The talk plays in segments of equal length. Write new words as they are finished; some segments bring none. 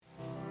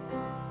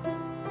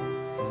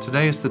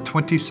Today is the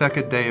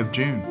 22nd day of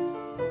June,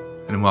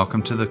 and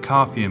welcome to the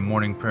Coffee and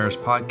Morning Prayers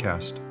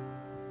podcast.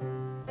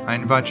 I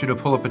invite you to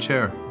pull up a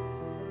chair,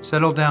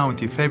 settle down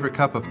with your favorite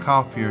cup of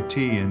coffee or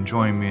tea, and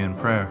join me in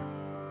prayer.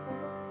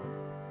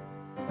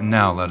 And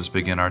now let us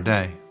begin our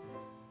day.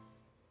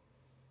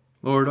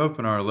 Lord,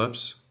 open our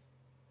lips,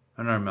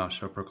 and our mouth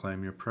shall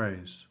proclaim your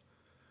praise.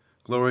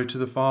 Glory to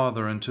the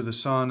Father, and to the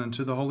Son, and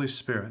to the Holy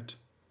Spirit,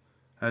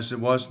 as it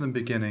was in the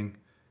beginning,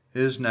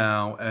 is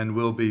now, and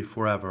will be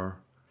forever.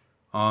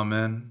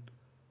 Amen.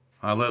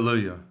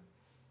 Alleluia.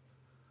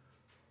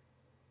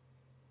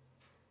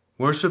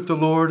 Worship the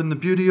Lord in the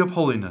beauty of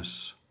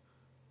holiness.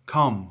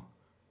 Come,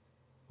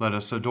 let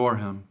us adore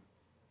him.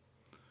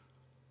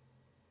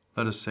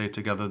 Let us say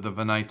together the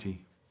Venite.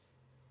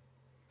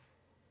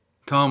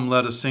 Come,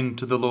 let us sing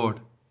to the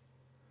Lord.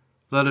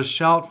 Let us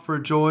shout for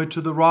joy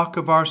to the rock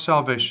of our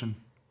salvation.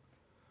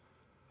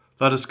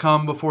 Let us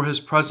come before his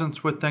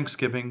presence with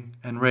thanksgiving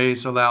and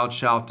raise a loud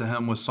shout to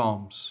him with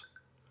psalms.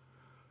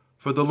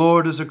 For the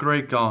Lord is a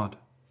great God,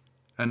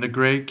 and a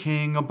great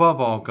King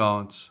above all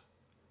gods.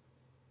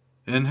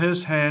 In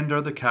his hand are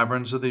the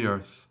caverns of the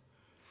earth,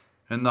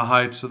 and the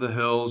heights of the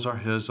hills are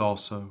his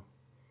also.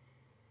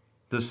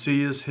 The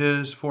sea is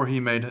his, for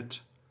he made it,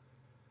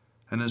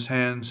 and his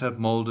hands have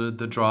molded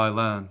the dry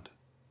land.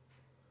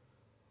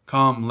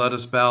 Come, let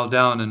us bow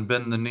down and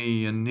bend the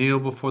knee, and kneel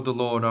before the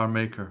Lord our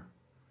Maker.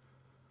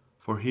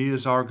 For he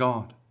is our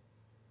God,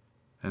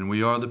 and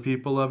we are the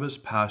people of his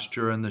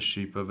pasture and the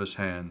sheep of his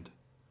hand.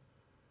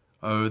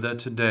 Oh, that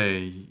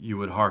today you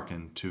would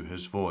hearken to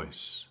his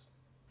voice.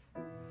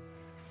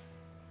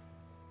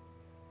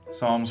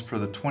 Psalms for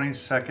the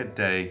 22nd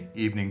day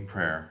evening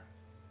prayer.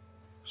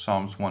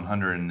 Psalms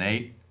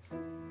 108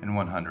 and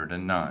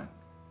 109.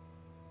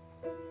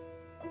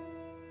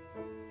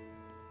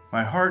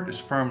 My heart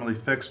is firmly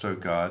fixed, O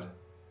God.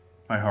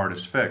 My heart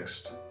is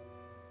fixed.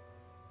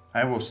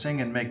 I will sing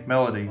and make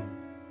melody.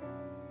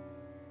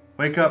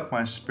 Wake up,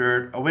 my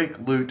spirit,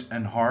 awake lute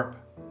and harp.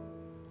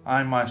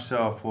 I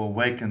myself will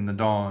waken the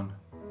dawn.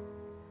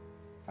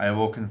 I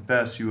will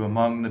confess you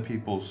among the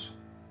peoples.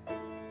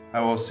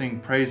 I will sing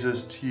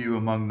praises to you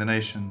among the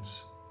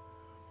nations.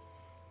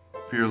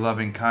 For your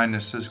loving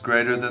kindness is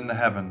greater than the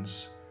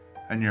heavens,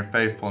 and your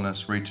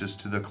faithfulness reaches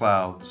to the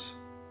clouds.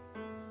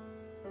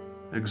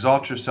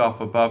 Exalt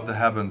yourself above the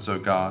heavens, O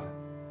God,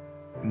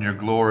 and your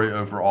glory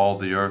over all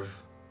the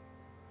earth,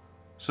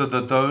 so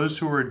that those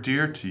who are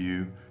dear to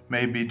you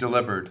may be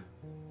delivered.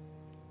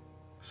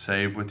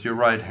 Save with your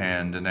right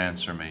hand and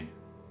answer me.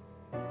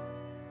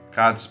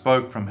 God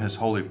spoke from his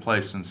holy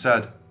place and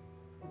said,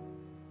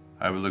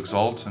 I will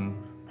exalt and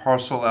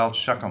parcel out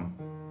Shechem.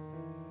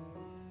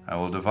 I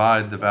will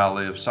divide the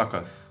valley of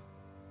Succoth.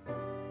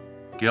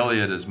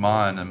 Gilead is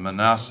mine and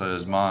Manasseh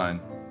is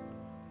mine.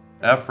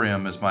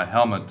 Ephraim is my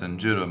helmet and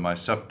Judah my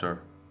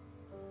scepter.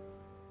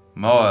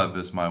 Moab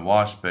is my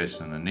wash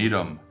basin, and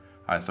Edom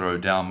I throw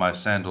down my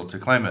sandal to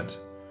claim it.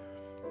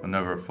 And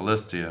over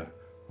Philistia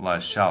will I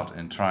shout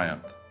in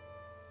triumph.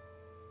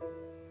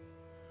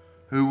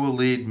 Who will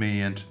lead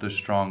me into the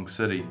strong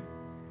city?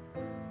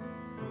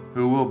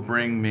 Who will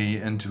bring me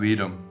into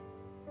Edom?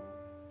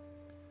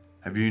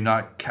 Have you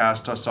not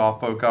cast us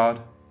off, O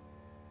God?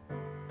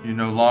 You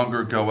no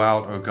longer go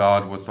out, O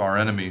God, with our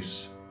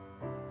enemies.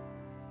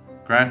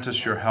 Grant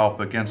us your help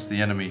against the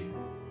enemy,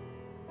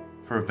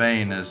 for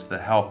vain is the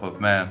help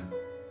of man.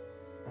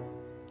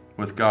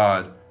 With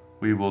God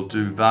we will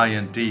do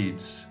valiant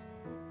deeds,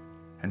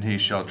 and he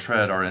shall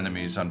tread our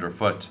enemies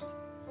underfoot.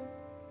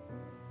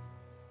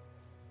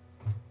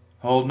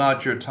 Hold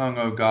not your tongue,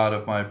 O God,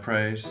 of my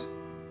praise,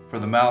 for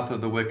the mouth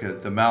of the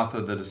wicked, the mouth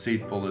of the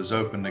deceitful is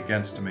opened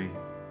against me.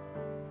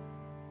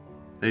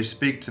 They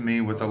speak to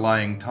me with a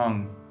lying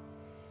tongue.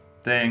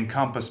 They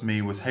encompass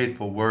me with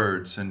hateful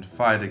words and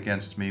fight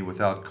against me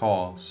without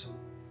cause.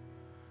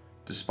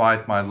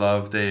 Despite my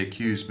love, they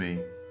accuse me,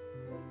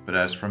 but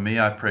as for me,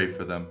 I pray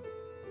for them.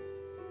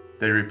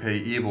 They repay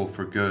evil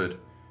for good,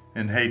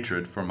 and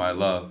hatred for my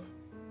love.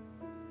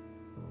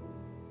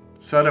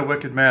 Set a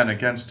wicked man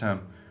against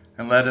him,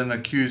 and let an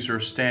accuser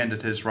stand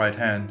at his right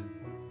hand.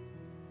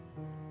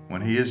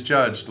 When he is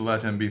judged,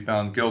 let him be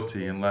found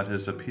guilty, and let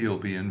his appeal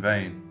be in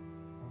vain.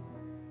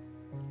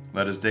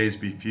 Let his days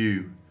be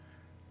few,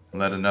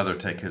 and let another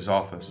take his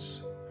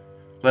office.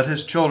 Let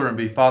his children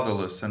be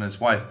fatherless, and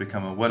his wife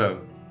become a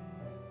widow.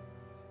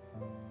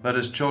 Let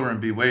his children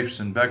be waifs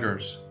and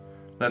beggars.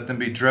 Let them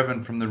be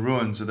driven from the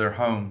ruins of their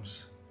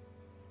homes.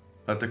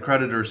 Let the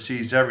creditor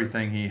seize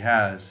everything he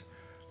has.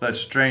 Let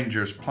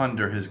strangers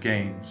plunder his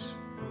gains.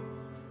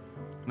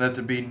 Let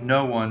there be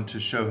no one to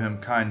show him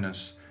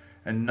kindness,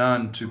 and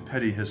none to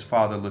pity his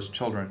fatherless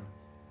children.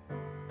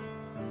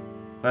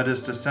 Let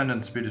his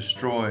descendants be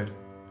destroyed,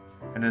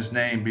 and his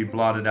name be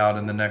blotted out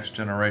in the next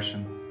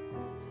generation.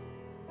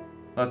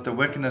 Let the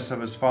wickedness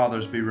of his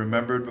fathers be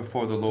remembered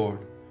before the Lord,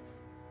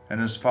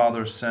 and his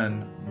father's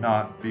sin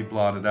not be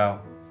blotted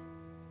out.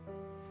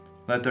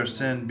 Let their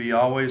sin be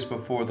always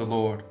before the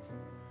Lord,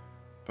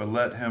 but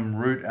let him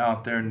root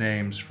out their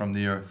names from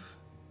the earth.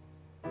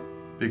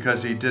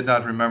 Because he did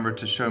not remember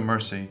to show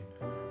mercy,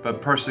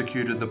 but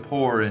persecuted the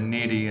poor and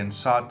needy and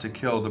sought to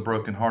kill the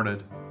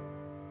brokenhearted.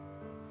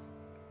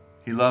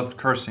 He loved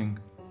cursing.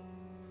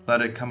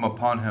 Let it come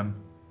upon him.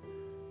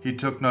 He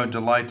took no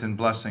delight in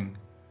blessing.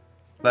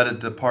 Let it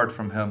depart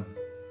from him.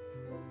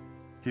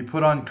 He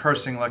put on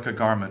cursing like a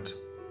garment.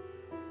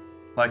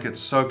 Like it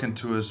soak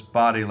into his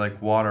body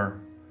like water,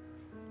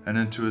 and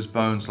into his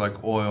bones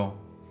like oil.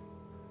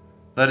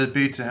 Let it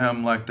be to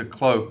him like the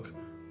cloak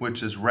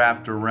which is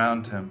wrapped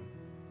around him,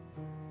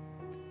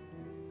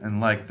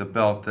 and like the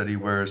belt that he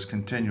wears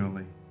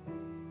continually.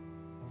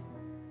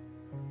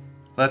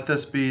 Let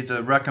this be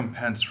the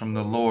recompense from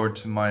the Lord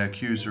to my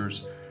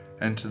accusers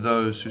and to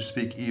those who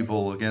speak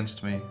evil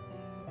against me.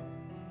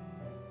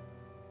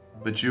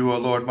 But you, O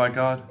Lord my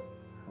God,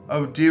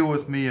 O deal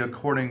with me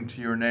according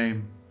to your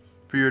name.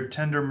 For your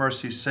tender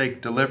mercy's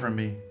sake, deliver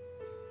me.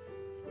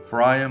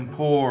 For I am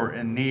poor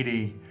and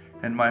needy,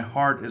 and my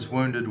heart is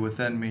wounded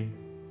within me.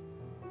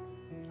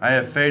 I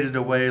have faded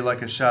away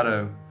like a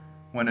shadow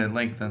when it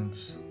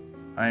lengthens.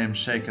 I am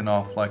shaken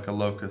off like a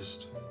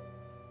locust.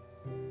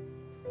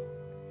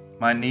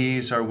 My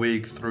knees are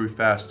weak through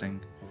fasting,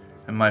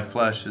 and my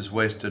flesh is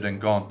wasted and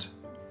gaunt.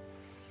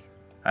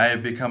 I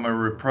have become a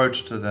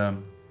reproach to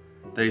them.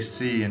 They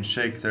see and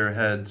shake their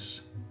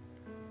heads.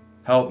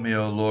 Help me,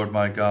 O Lord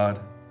my God.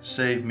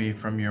 Save me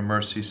from your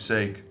mercy's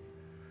sake.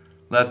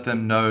 Let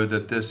them know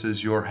that this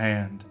is your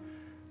hand,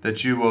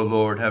 that you, O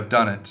Lord, have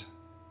done it.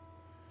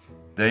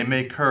 They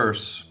may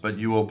curse, but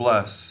you will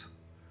bless.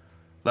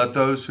 Let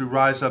those who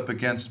rise up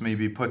against me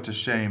be put to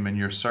shame, and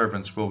your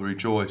servants will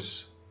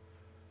rejoice.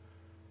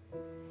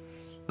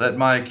 Let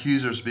my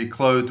accusers be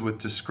clothed with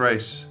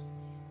disgrace,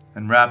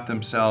 and wrap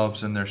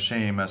themselves in their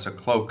shame as a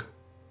cloak.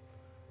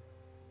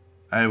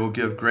 I will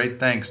give great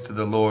thanks to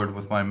the Lord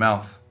with my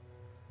mouth,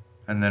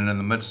 and then in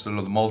the midst of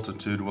the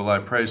multitude will I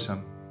praise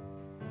him,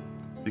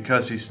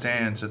 because he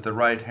stands at the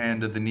right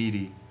hand of the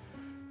needy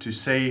to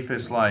save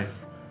his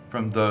life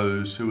from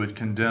those who would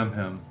condemn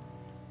him.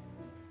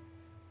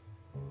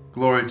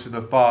 Glory to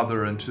the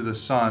Father, and to the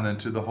Son, and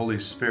to the Holy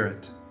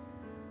Spirit,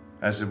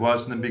 as it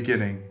was in the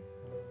beginning,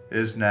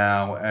 is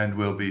now, and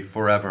will be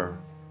forever.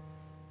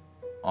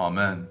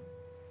 Amen.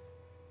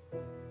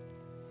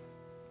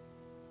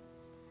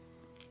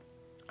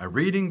 A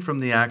reading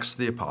from the Acts of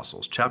the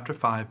Apostles, chapter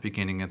 5,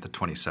 beginning at the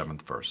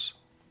 27th verse.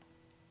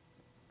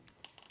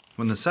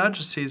 When the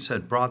Sadducees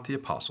had brought the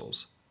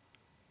apostles,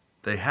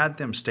 they had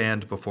them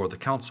stand before the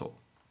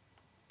council.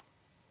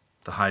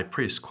 The high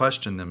priest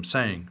questioned them,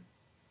 saying,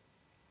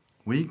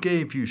 "We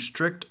gave you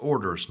strict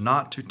orders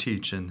not to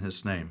teach in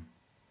his name.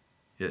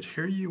 Yet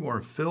here you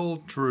are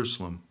filled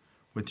Jerusalem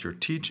with your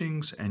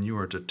teachings, and you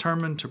are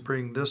determined to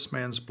bring this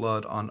man's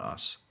blood on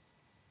us."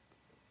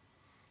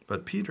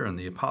 But Peter and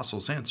the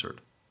apostles answered,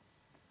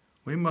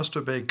 "We must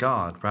obey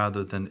God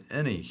rather than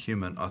any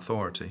human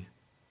authority.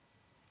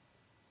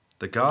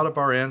 The God of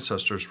our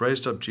ancestors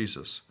raised up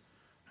Jesus,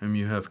 whom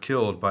you have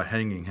killed by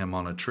hanging him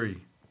on a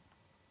tree.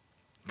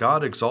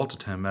 God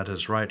exalted him at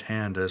his right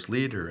hand as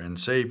leader and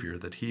Savior,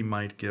 that he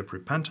might give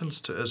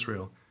repentance to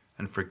Israel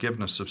and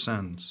forgiveness of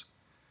sins.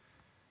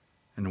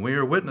 And we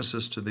are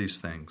witnesses to these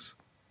things,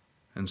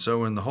 and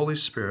so in the Holy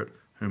Spirit,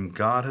 whom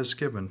God has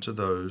given to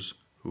those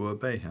who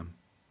obey him."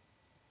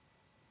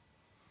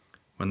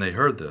 When they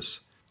heard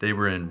this, they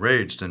were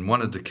enraged and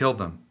wanted to kill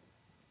them.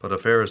 But a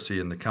Pharisee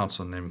in the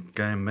council named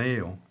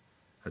Gamaliel,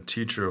 a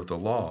teacher of the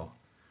law,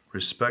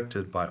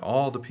 respected by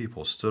all the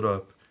people, stood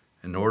up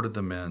and ordered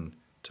the men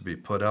to be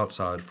put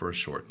outside for a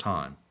short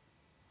time.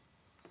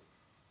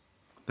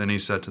 Then he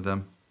said to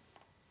them,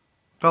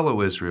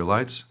 "Fellow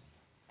Israelites,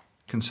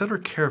 consider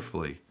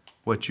carefully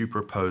what you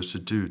propose to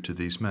do to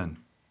these men.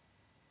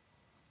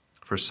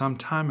 For some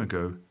time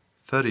ago,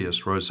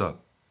 Thaddeus rose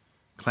up,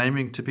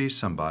 claiming to be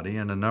somebody,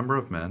 and a number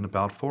of men,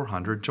 about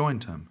 400,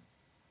 joined him.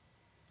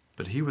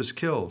 But he was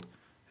killed,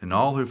 and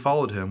all who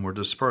followed him were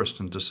dispersed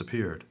and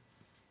disappeared.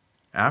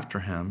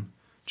 After him,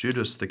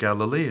 Judas the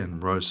Galilean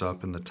rose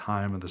up in the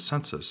time of the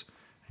census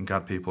and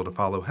got people to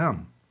follow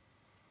him.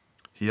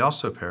 He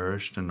also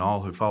perished, and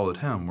all who followed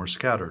him were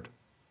scattered.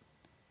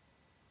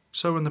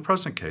 So in the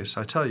present case,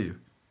 I tell you,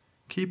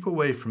 keep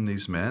away from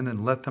these men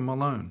and let them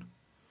alone,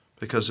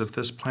 because if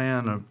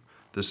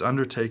this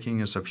undertaking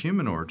is of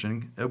human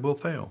origin, it will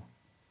fail.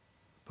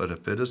 But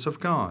if it is of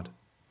God,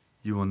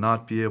 you will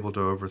not be able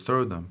to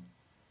overthrow them.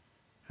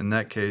 In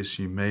that case,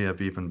 you may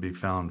have even be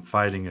found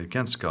fighting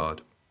against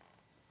God."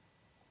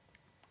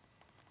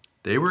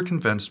 They were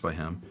convinced by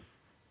him,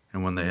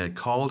 and when they had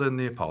called in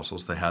the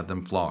apostles, they had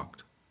them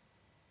flogged.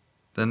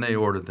 Then they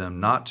ordered them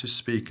not to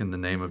speak in the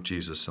name of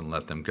Jesus and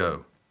let them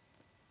go.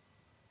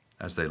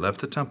 As they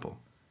left the temple,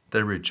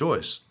 they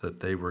rejoiced that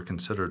they were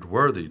considered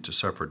worthy to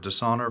suffer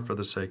dishonor for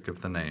the sake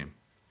of the name.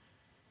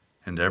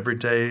 And every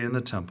day in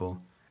the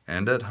temple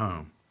and at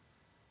home,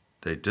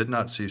 they did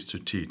not cease to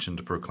teach and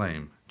to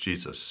proclaim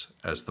Jesus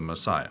as the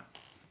Messiah.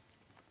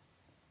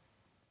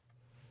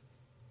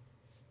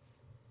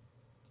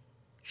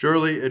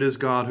 Surely it is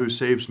God who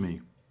saves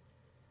me.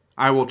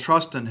 I will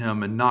trust in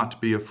him and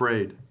not be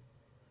afraid.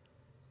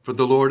 For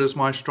the Lord is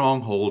my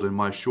stronghold and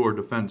my sure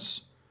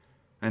defense,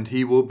 and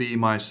he will be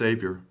my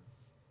Savior.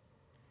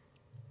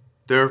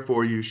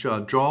 Therefore you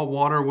shall draw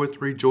water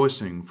with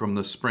rejoicing from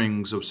the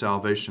springs of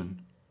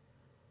salvation.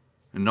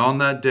 And on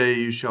that day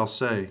you shall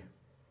say,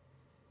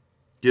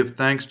 Give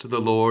thanks to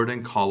the Lord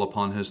and call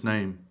upon his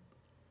name.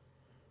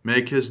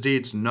 Make his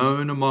deeds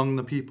known among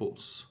the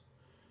peoples.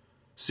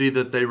 See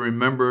that they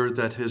remember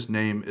that his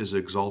name is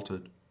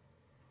exalted.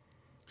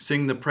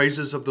 Sing the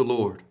praises of the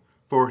Lord,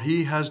 for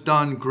he has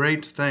done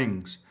great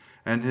things,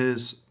 and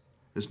his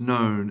is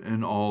known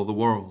in all the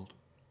world.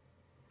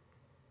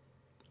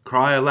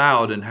 Cry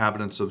aloud,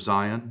 inhabitants of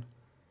Zion.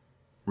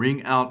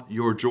 Ring out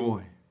your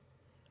joy.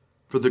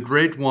 For the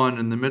great one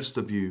in the midst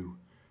of you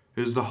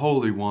is the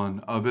Holy One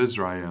of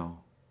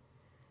Israel.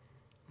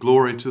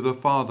 Glory to the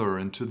Father,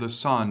 and to the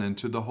Son, and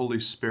to the Holy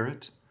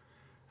Spirit,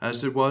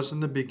 as it was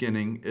in the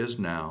beginning, is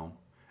now,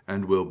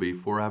 and will be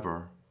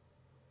forever.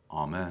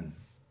 Amen.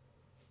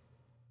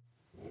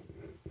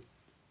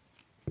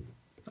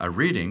 A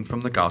reading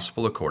from the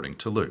Gospel according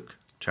to Luke,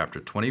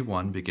 chapter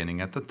 21, beginning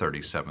at the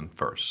 37th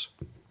verse.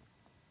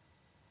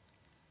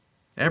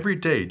 Every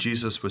day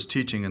Jesus was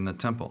teaching in the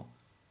temple,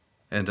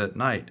 and at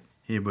night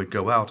he would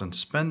go out and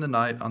spend the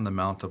night on the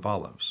Mount of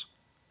Olives,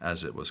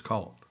 as it was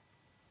called.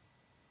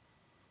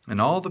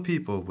 And all the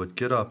people would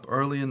get up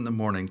early in the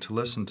morning to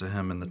listen to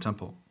him in the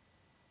temple.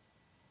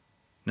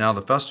 Now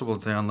the festival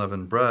of the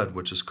unleavened bread,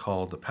 which is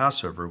called the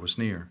Passover, was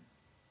near.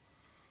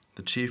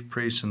 The chief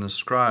priests and the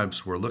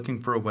scribes were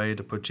looking for a way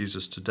to put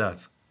Jesus to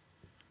death,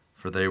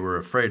 for they were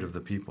afraid of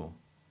the people.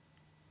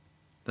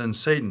 Then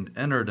Satan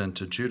entered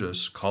into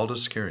Judas, called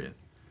Iscariot,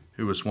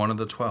 who was one of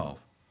the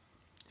 12.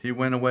 He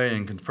went away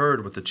and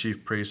conferred with the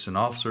chief priests and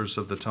officers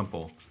of the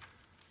temple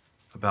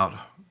about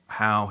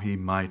how he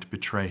might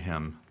betray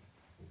him.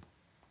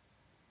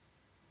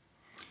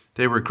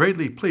 They were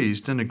greatly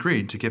pleased and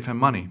agreed to give him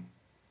money.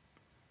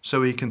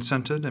 So he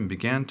consented and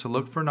began to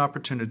look for an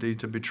opportunity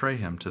to betray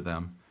him to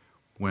them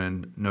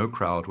when no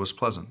crowd was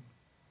present.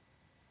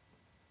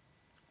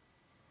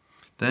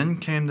 Then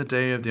came the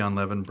day of the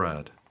unleavened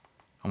bread,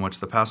 on which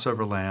the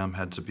Passover lamb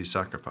had to be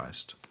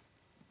sacrificed.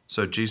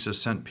 So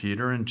Jesus sent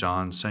Peter and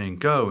John, saying,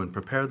 Go and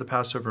prepare the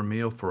Passover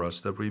meal for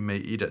us, that we may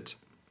eat it.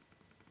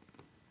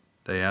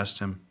 They asked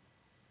him,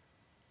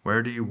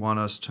 Where do you want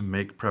us to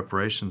make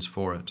preparations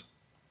for it?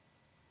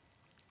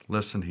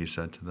 Listen, he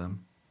said to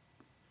them.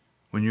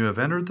 When you have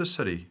entered the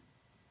city,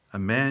 a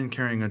man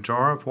carrying a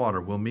jar of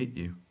water will meet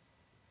you.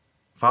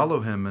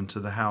 Follow him into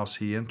the house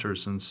he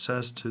enters and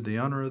says to the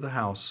owner of the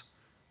house,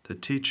 The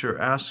teacher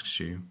asks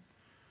you,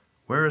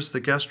 Where is the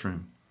guest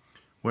room,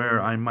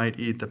 where I might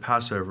eat the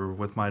Passover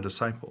with my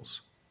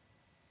disciples?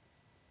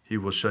 He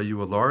will show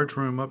you a large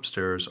room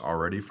upstairs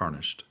already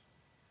furnished.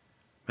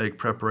 Make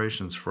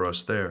preparations for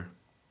us there.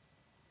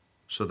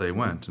 So they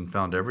went and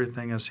found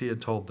everything as he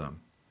had told them,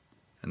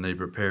 and they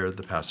prepared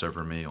the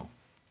Passover meal.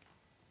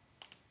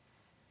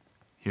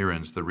 Here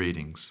ends the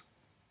readings.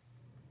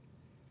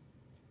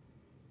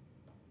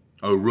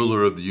 O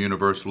ruler of the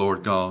universe,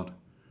 Lord God,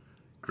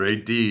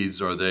 great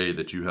deeds are they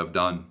that you have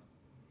done,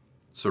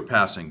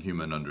 surpassing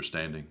human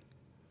understanding.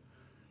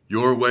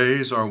 Your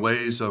ways are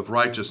ways of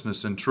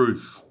righteousness and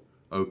truth,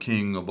 O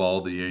King of all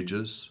the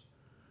ages.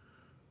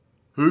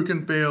 Who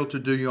can fail to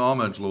do you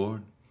homage,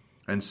 Lord,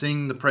 and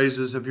sing the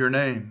praises of your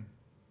name?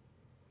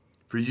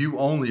 For you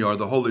only are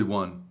the Holy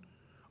One.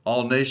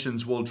 All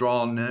nations will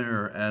draw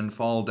near and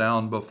fall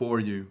down before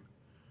you,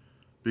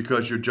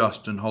 because your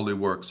just and holy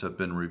works have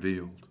been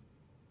revealed.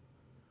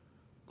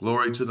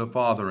 Glory to the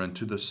Father, and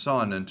to the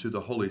Son, and to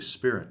the Holy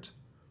Spirit,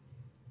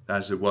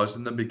 as it was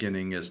in the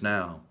beginning, is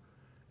now,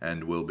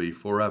 and will be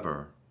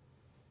forever.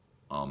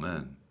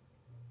 Amen.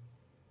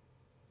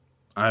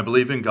 I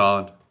believe in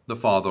God, the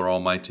Father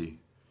Almighty,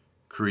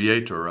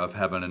 creator of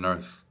heaven and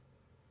earth.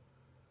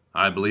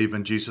 I believe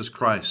in Jesus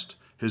Christ,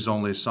 his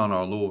only Son,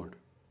 our Lord.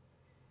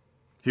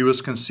 He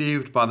was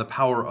conceived by the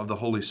power of the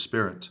Holy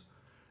Spirit,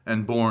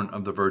 and born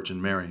of the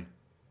Virgin Mary,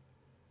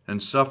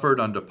 and suffered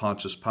under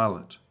Pontius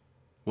Pilate,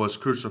 was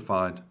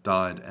crucified,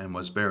 died, and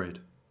was buried.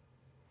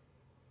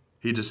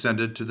 He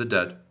descended to the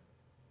dead.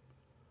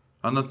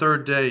 On the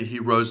third day he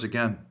rose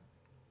again.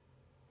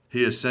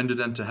 He ascended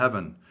into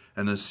heaven,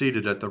 and is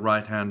seated at the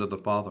right hand of the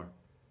Father.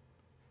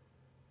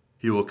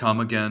 He will come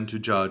again to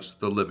judge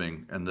the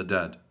living and the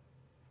dead.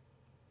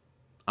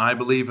 I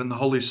believe in the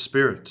Holy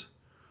Spirit,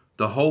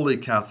 the Holy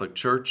Catholic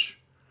Church,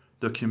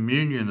 the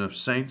communion of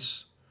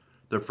saints,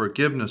 the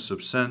forgiveness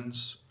of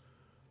sins,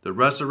 the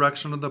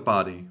resurrection of the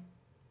body,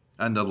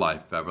 and the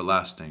life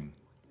everlasting.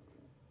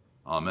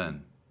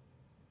 Amen.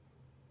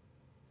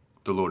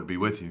 The Lord be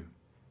with you,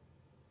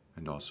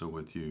 and also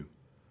with you.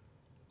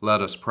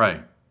 Let us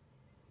pray.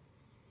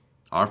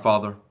 Our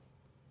Father,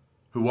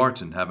 who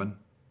art in heaven,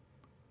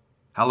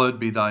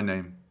 hallowed be thy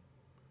name.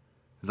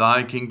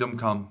 Thy kingdom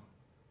come,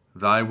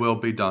 thy will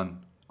be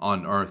done,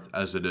 on earth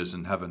as it is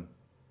in heaven.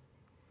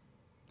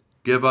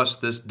 Give us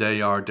this day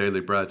our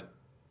daily bread,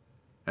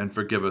 and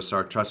forgive us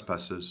our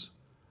trespasses,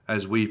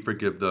 as we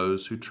forgive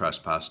those who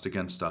trespass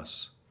against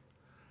us.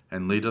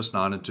 And lead us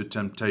not into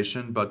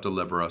temptation, but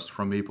deliver us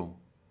from evil.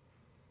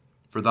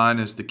 For thine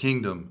is the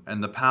kingdom,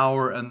 and the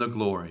power, and the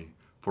glory,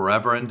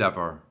 forever and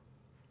ever.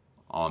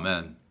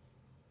 Amen.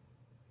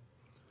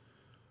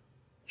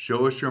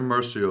 Show us your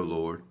mercy, O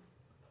Lord,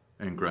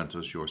 and grant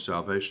us your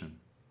salvation.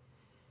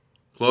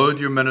 Clothe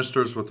your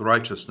ministers with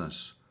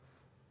righteousness.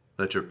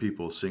 Let your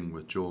people sing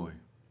with joy.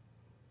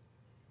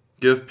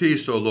 Give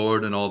peace, O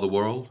Lord, in all the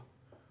world,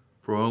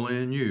 for only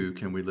in you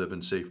can we live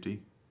in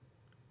safety.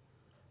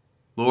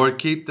 Lord,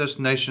 keep this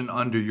nation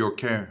under your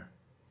care,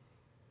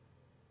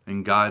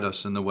 and guide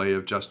us in the way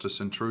of justice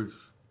and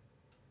truth.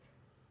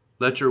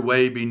 Let your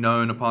way be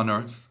known upon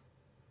earth,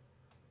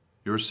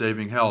 your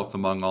saving health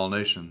among all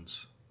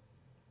nations.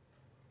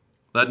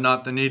 Let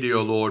not the needy,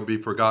 O Lord, be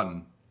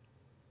forgotten,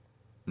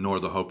 nor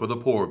the hope of the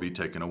poor be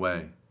taken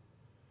away.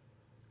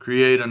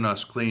 Create in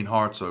us clean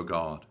hearts, O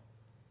God,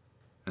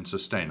 and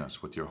sustain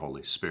us with your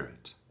Holy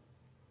Spirit.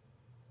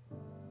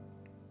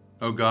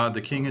 O God,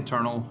 the King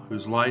eternal,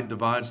 whose light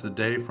divides the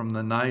day from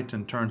the night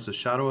and turns the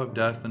shadow of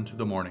death into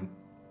the morning,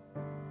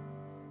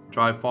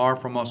 drive far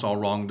from us all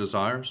wrong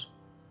desires,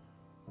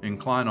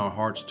 incline our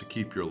hearts to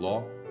keep your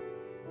law,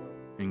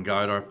 and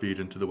guide our feet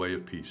into the way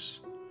of peace,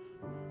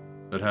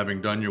 that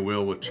having done your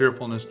will with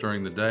cheerfulness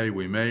during the day,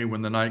 we may,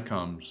 when the night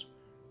comes,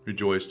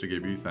 rejoice to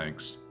give you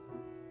thanks,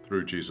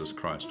 through Jesus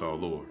Christ our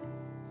Lord.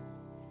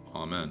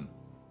 Amen.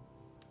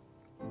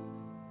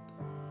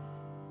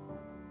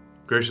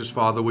 Gracious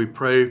Father, we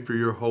pray for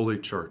your holy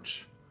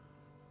church.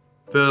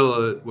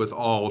 Fill it with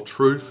all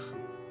truth,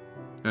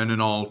 and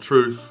in all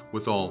truth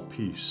with all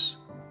peace.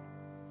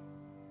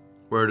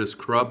 Where it is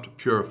corrupt,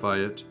 purify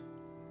it.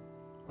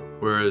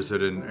 Where is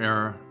it in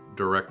error,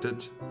 direct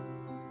it.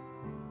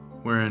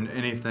 Where in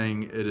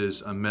anything it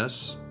is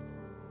amiss,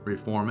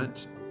 reform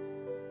it.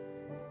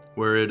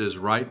 Where it is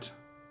right,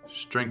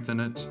 strengthen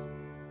it.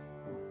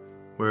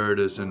 Where it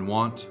is in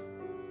want,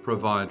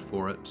 provide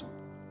for it.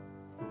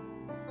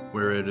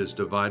 Where it is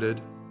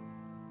divided,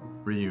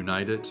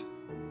 reunite it,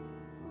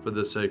 for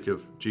the sake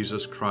of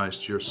Jesus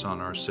Christ, your Son,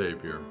 our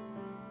Savior.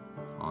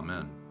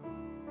 Amen.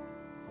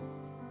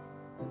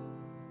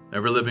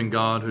 Ever-living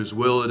God, whose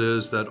will it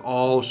is that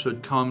all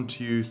should come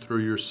to you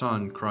through your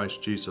Son,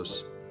 Christ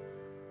Jesus,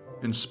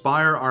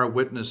 inspire our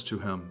witness to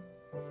him,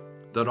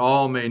 that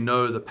all may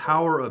know the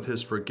power of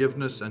his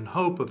forgiveness and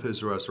hope of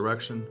his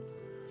resurrection,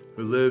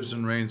 who lives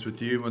and reigns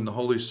with you in the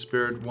Holy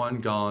Spirit,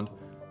 one God,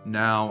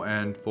 now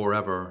and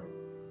forever.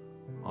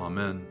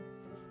 Amen.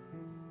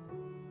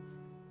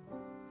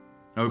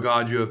 O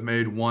God, you have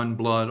made one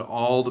blood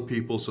all the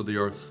peoples of the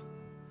earth,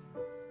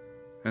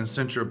 and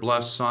sent your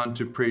blessed Son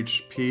to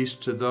preach peace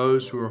to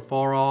those who are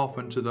far off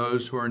and to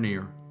those who are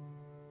near.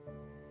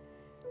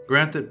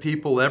 Grant that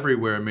people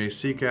everywhere may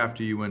seek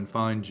after you and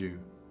find you.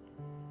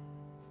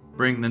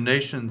 Bring the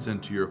nations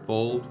into your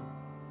fold,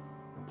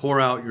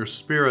 pour out your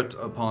Spirit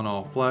upon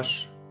all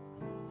flesh,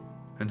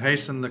 and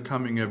hasten the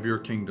coming of your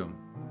kingdom,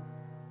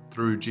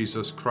 through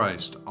Jesus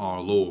Christ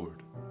our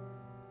Lord.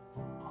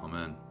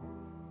 Amen.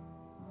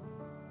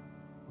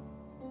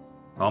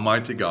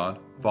 Almighty God,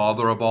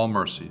 Father of all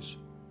mercies,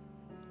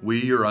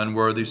 we, your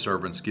unworthy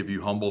servants, give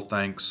you humble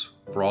thanks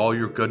for all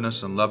your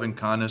goodness and loving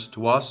kindness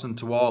to us and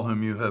to all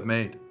whom you have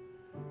made.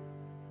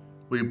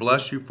 We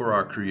bless you for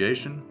our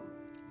creation,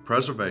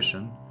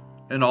 preservation,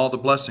 and all the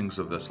blessings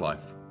of this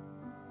life,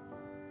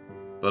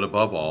 but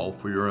above all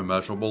for your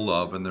immeasurable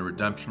love and the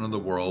redemption of the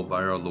world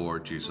by our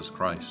Lord Jesus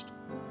Christ,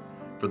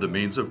 for the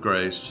means of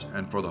grace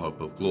and for the hope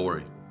of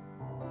glory.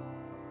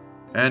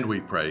 And we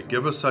pray,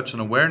 give us such an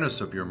awareness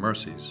of your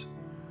mercies,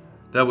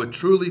 that with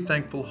truly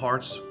thankful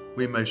hearts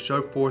we may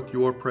show forth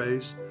your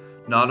praise,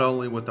 not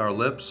only with our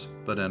lips,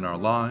 but in our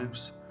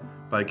lives,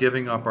 by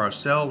giving up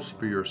ourselves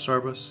for your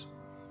service,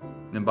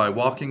 and by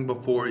walking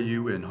before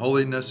you in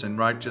holiness and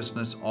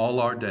righteousness all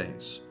our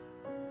days.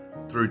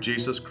 Through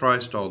Jesus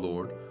Christ our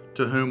Lord,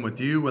 to whom with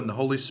you and the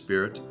Holy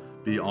Spirit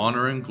be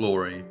honor and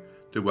glory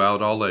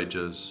throughout all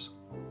ages.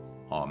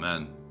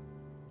 Amen.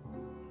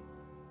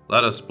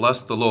 Let us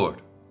bless the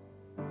Lord.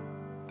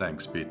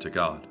 Thanks be to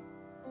God.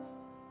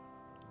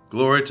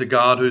 Glory to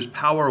God, whose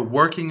power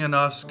working in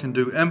us can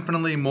do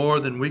infinitely more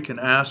than we can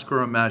ask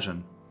or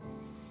imagine.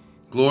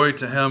 Glory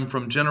to him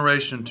from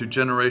generation to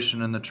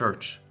generation in the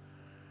church,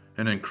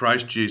 and in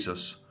Christ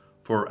Jesus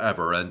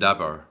forever and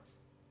ever.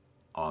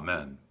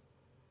 Amen.